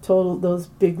those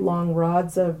big long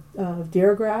rods of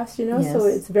deer grass, Yes. So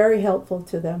it's very helpful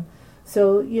to them.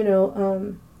 So,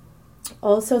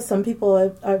 also some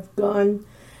people I've gone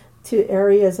to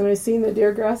areas and I've seen the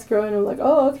deer grass growing. I'm like,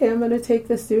 oh, okay, I'm going to take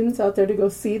the students out there to go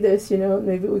see this,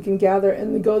 maybe we can gather,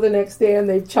 and they go the next day and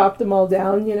they've chopped them all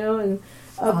down, and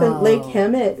up in Lake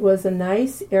Hemet was a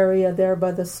nice area there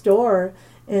by the store,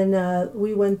 and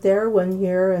we went there one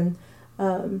year, and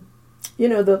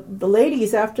the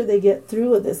ladies, after they get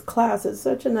through with this class, it's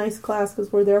such a nice class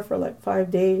because we're there for like 5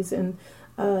 days, and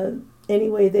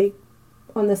anyway,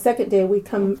 on the second day we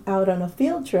come out on a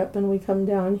field trip, and we come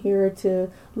down here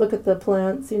to look at the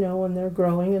plants, when they're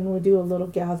growing, and we do a little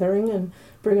gathering and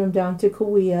bring them down to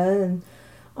Kauai. And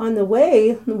on the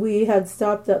way, we had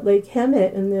stopped at Lake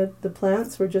Hemet, and the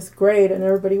plants were just great, and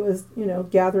everybody was,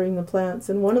 gathering the plants.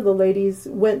 And one of the ladies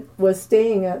was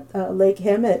staying at Lake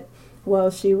Hemet while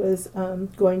she was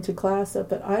going to class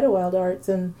up at Idlewild Arts,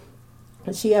 and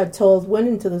she went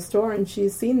into the store, and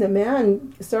she's seen the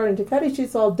man starting to cut it.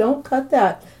 She's all, don't cut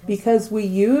that, because we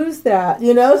use that,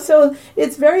 So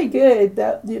it's very good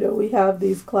that, we have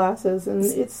these classes, and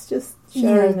it's just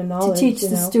sharing the knowledge. To teach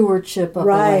the stewardship of the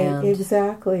land. Right,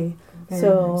 exactly. Very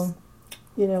so,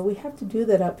 nice. We have to do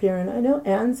that up here. And I know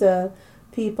Anza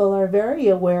people are very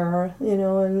aware,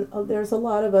 and there's a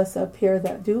lot of us up here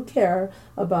that do care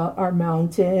about our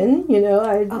mountain.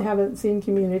 I haven't seen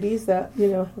communities that,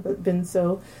 haven't been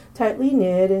so tightly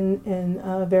knit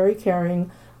and very caring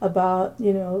about,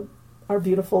 our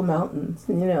beautiful mountains,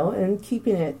 and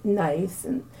keeping it nice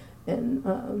and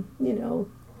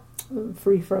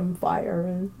free from fire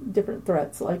and different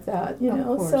threats like that,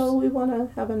 So we want to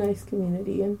have a nice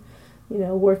community, and,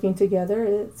 working together,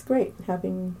 it's great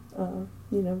having,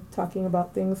 talking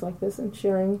about things like this and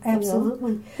sharing.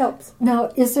 Absolutely. Helps.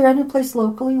 Now, is there any place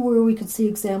locally where we could see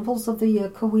examples of the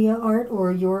Kauai art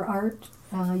or your art,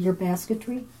 your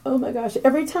basketry? Oh my gosh,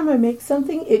 every time I make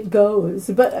something, it goes.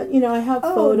 But, I have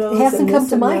photos. It hasn't come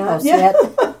to my house yet.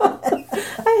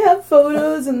 I have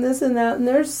photos and this and that, and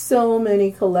there's so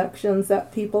many collections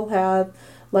that people have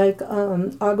like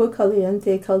Agua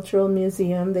Caliente Cultural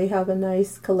Museum. They have a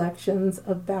nice collections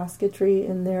of basketry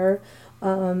in their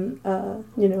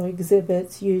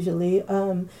exhibits usually.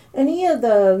 Any of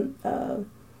the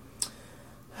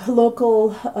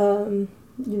local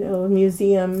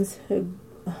museums.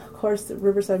 Of course, the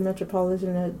Riverside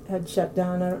Metropolitan had shut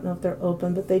down. I don't know if they're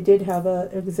open, but they did have an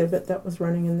exhibit that was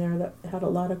running in there that had a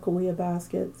lot of Cahuilla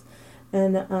baskets.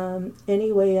 And other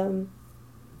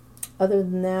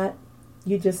than that,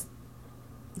 you just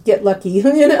get lucky,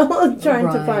 trying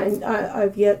to find.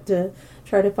 I've yet to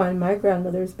try to find my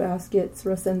grandmother's baskets,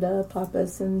 Rosenda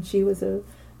Pappas, and she was a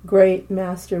great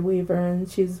master weaver,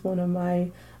 and she's one of my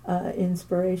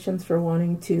inspirations for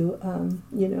wanting to,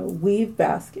 weave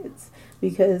baskets.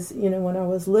 Because, when I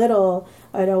was little,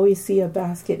 I'd always see a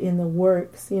basket in the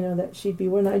works, that she'd be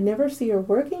wearing. I'd never see her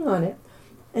working on it.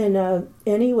 And I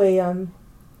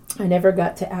never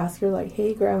got to ask her, like,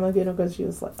 hey, Grandma,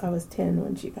 because I was 10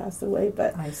 when she passed away.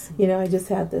 But, I just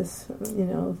had this,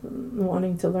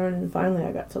 wanting to learn. And finally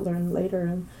I got to learn later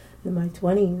in my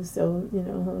 20s. So,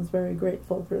 I was very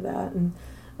grateful for that. And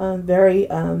I'm very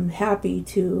happy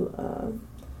to,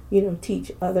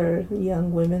 teach other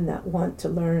young women that want to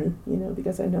learn,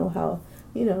 because I know how,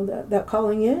 that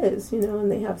calling is,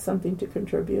 and they have something to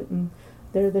contribute. And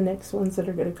they're the next ones that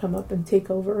are going to come up and take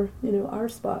over, our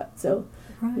spot. So,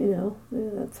 right.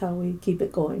 That's how we keep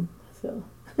it going. So,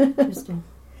 interesting.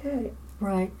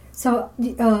 Right. So,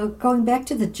 going back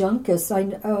to the Juncus,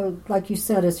 like you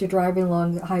said, as you're driving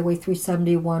along Highway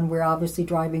 371, we're obviously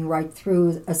driving right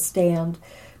through a stand,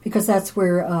 because that's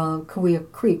where Cahuilla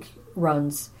Creek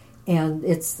runs, and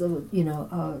it's a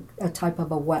type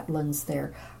of a wetlands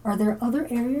there. Are there other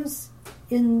areas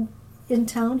in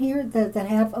town here that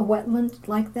have a wetland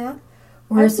like that,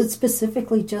 or is it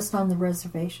specifically just on the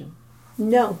reservation?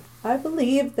 No, I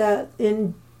believe that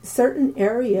in certain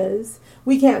areas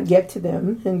we can't get to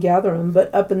them and gather them,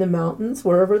 but up in the mountains,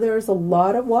 wherever there's a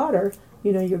lot of water,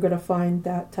 you're going to find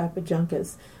that type of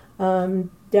Juncus.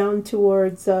 Down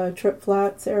towards Trip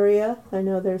Flats area, I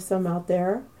know there's some out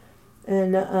there.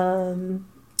 And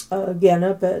again,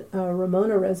 up at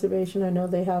Ramona Reservation, I know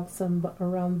they have some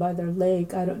around by their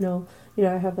lake. I don't know,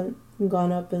 I haven't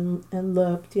gone up and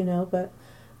looked, but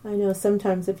I know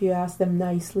sometimes if you ask them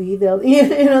nicely, they'll,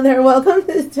 they're welcome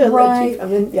to let you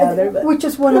come and gather. But. Which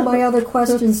is one of my other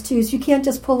questions too. Is you can't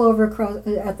just pull over across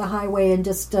at the highway and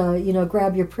just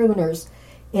grab your pruners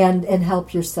and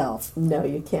help yourself. No,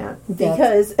 you can't,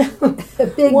 because a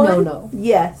big no-no.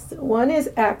 Yes, one is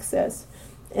access,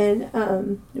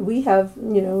 and we have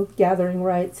gathering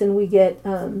rights, and we get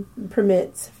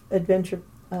permits, adventure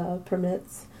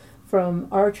permits from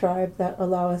our tribe that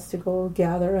allow us to go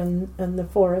gather in the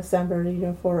forest, San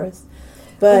Bernardino forest.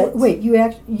 But wait,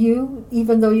 you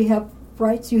even though you have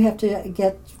rights, you have to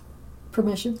get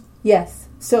permission? Yes.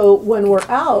 So when we're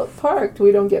out parked,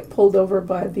 we don't get pulled over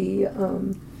by the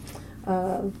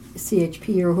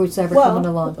CHP or who's ever coming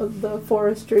along. The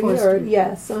forestry. Or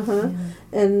yes, yeah.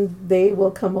 And they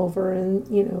will come over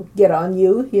and get on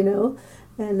you,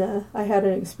 And I had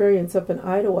an experience up in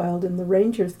Idlewild, and the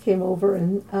rangers came over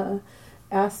and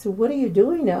asked, "What are you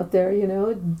doing out there?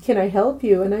 Can I help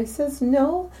you?" And I says,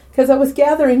 "No," because I was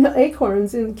gathering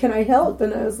acorns, and "Can I help?"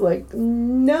 And I was like,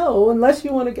 "No, unless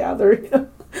you want to gather."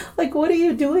 Like, what are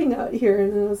you doing out here?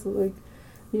 And I was like,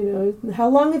 "How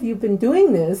long have you been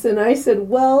doing this?" And I said,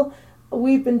 "Well,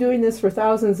 we've been doing this for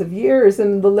thousands of years."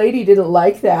 And the lady didn't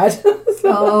like that.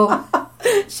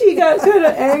 She got kind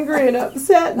of angry and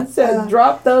upset and said,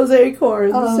 "Drop those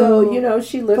acorns." So,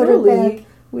 she literally,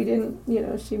 we didn't,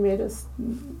 she made us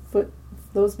put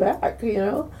those back,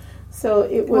 So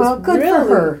it was good really,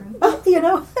 for her.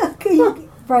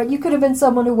 Right, you could have been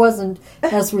someone who wasn't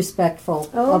as respectful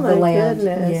of the land. Oh, my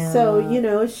goodness. Yeah.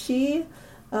 So, she,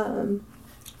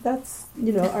 that's,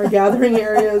 our gathering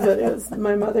area. But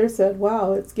my mother said,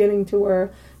 "Wow, it's getting to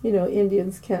where,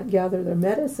 Indians can't gather their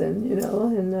medicine,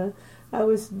 And I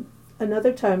was,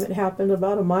 another time it happened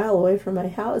about a mile away from my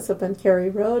house up on Cary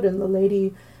Road, and the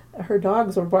lady, her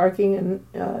dogs were barking, and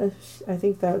I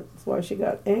think that's why she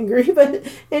got angry. But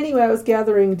anyway, I was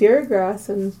gathering deer grass,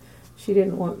 and she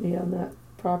didn't want me on that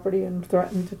property and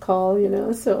threatened to call,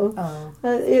 So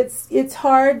it's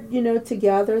hard, to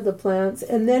gather the plants.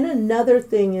 And then another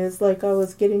thing is, like,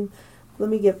 let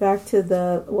me get back to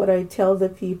what I tell the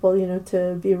people,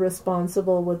 to be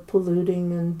responsible with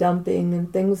polluting and dumping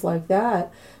and things like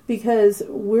that, because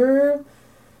we're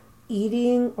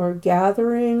eating or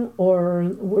gathering,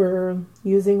 or we're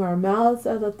using our mouths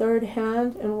as a third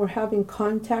hand, and we're having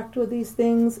contact with these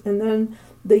things. And then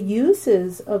the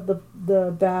uses of the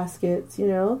baskets, they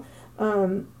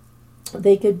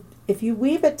could if you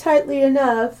weave it tightly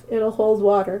enough, it'll hold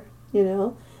water,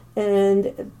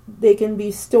 and they can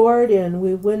be stored in.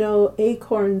 We winnow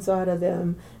acorns out of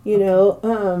them,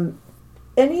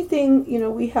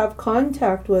 anything, we have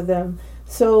contact with them.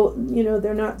 So,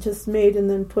 they're not just made and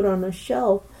then put on a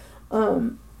shelf.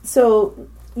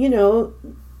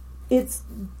 It's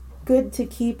good to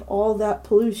keep all that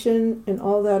pollution and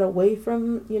all that away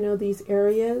from, these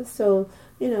areas. So,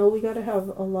 we got to have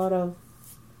a lot of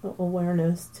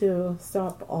awareness to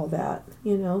stop all that,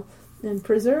 and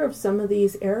preserve some of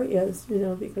these areas,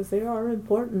 because they are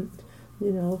important,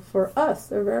 for us.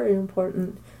 They're very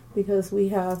important because we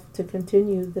have to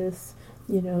continue this,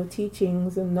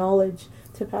 teachings and knowledge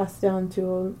to pass down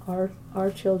to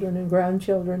our children and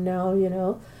grandchildren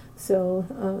now, So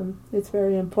it's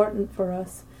very important for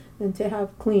us, and to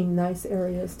have clean, nice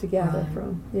areas to gather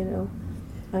from,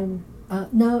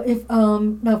 Now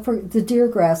for the deer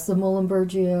grass, the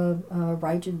Muhlenbergia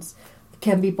rigens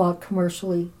can be bought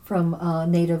commercially from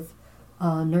native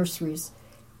nurseries,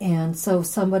 and so if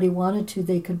somebody wanted to,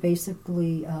 they could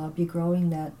basically be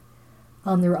growing that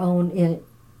on their own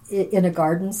in a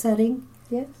garden setting.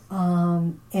 Yes.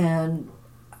 And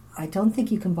I don't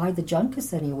think you can buy the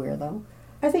juncus anywhere, though.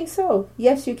 I think so.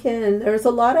 Yes, you can. There's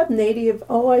a lot of native...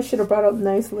 Oh, I should have brought up a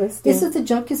nice list. Is it the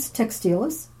Juncus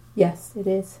textilis? Yes, it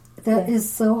is. That is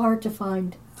so hard to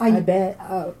find. I bet.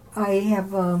 I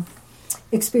have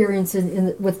experience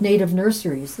with native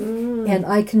nurseries, and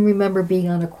I can remember being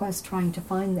on a quest trying to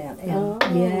find that. And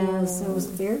yes, it was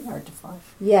very hard to find.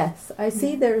 Yes, I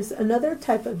see. There's another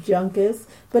type of juncus,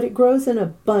 but it grows in a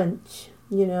bunch,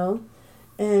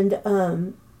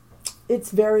 and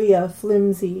it's very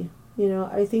flimsy.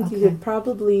 I think you could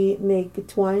probably make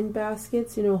twine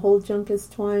baskets, whole juncus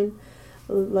twine,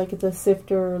 like the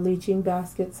sifter or leaching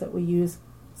baskets that we use,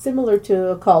 similar to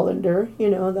a colander,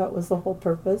 that was the whole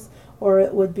purpose. Or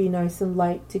it would be nice and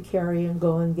light to carry and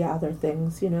go and gather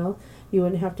things, You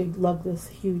wouldn't have to lug this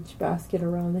huge basket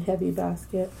around, a heavy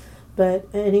basket. But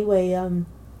anyway,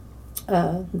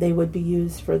 they would be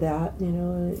used for that,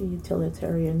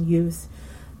 utilitarian use.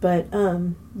 But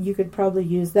you could probably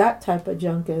use that type of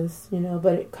juncus,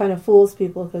 but it kind of fools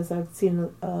people because I've seen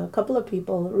a couple of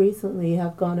people recently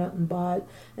have gone out and bought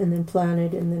and then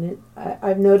planted, and then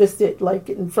I've noticed it like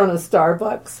in front of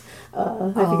Starbucks.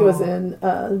 I think it was in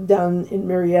down in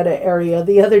Marietta area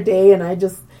the other day, and I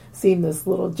just seen this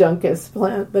little juncus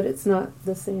plant, but it's not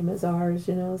the same as ours,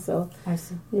 so. I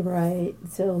see. You're right.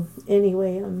 So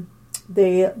anyway,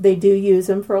 they do use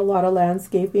them for a lot of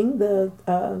landscaping.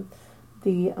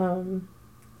 The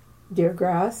deer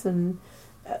grass, and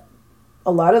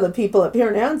a lot of the people up here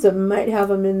in Anza might have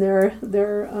them in their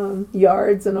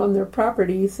yards and on their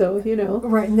property, so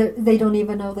right, and they don't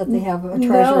even know that they have a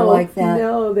treasure like that.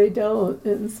 No, they don't,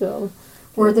 and so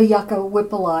or the yucca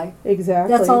whippeli.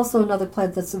 Exactly. That's also another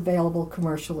plant that's available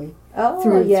commercially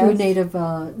through native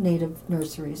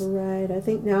nurseries. Right. I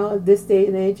think now at this day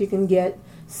and age you can get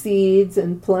seeds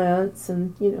and plants,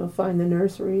 and find the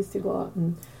nurseries to go out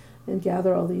and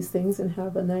gather all these things and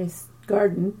have a nice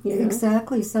garden.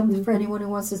 Exactly. Something for anyone who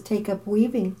wants to take up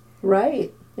weaving.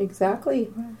 Right. Exactly.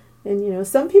 Right. And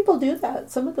some people do that.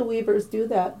 Some of the weavers do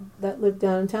that live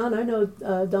downtown. I know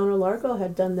Donna Largo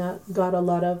had done that. Got a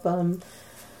lot of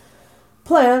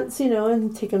plants,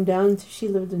 and take them down. She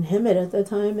lived in Hemet at the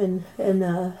time, and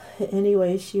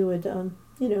anyway, she would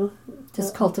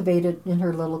just cultivate it in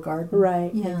her little garden.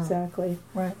 Right. Yeah. Exactly.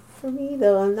 Right. For me,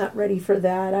 though, I'm not ready for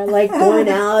that. I like going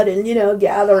out and,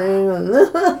 gathering. And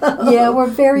yeah, we're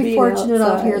very fortunate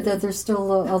outside out here that there's still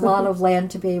a lot of land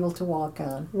to be able to walk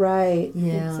on. Right,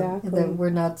 yeah, exactly. That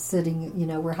we're not sitting,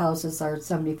 where houses are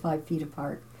 75 feet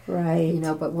apart. Right.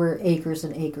 But we're acres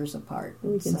and acres apart.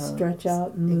 We can stretch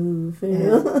out and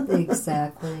move.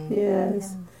 Exactly.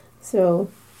 Yes. Yeah. So...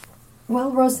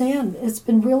 Well, Roseanne, it's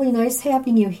been really nice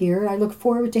having you here. I look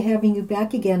forward to having you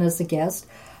back again as a guest.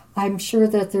 I'm sure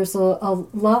that there's a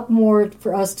lot more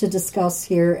for us to discuss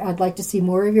here. I'd like to see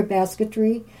more of your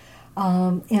basketry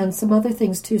and some other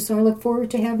things too. So I look forward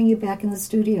to having you back in the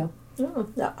studio. Oh,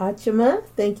 Achima,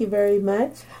 thank you very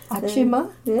much.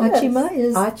 Achima?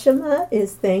 Yes. Achima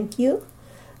is thank you.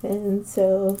 And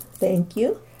so thank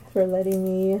you for letting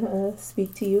me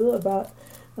speak to you about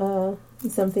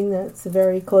something that's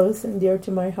very close and dear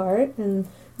to my heart, and,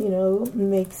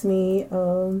 makes me...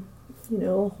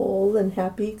 whole and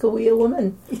happy Cahuilla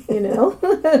woman,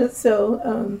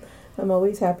 So I'm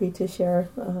always happy to share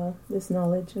this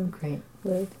knowledge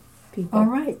with people. All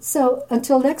right. So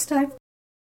until next time.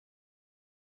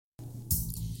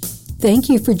 Thank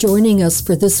you for joining us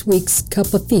for this week's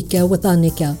Cup of Fika with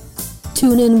Annika.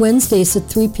 Tune in Wednesdays at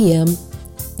 3 p.m.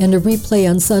 and a replay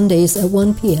on Sundays at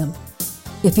 1 p.m.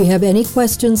 If you have any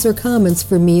questions or comments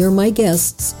for me or my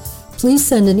guests, please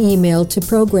send an email to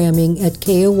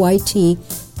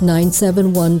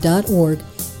programming@koyt971.org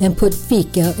and put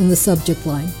Fika in the subject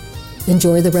line.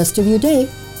 Enjoy the rest of your day.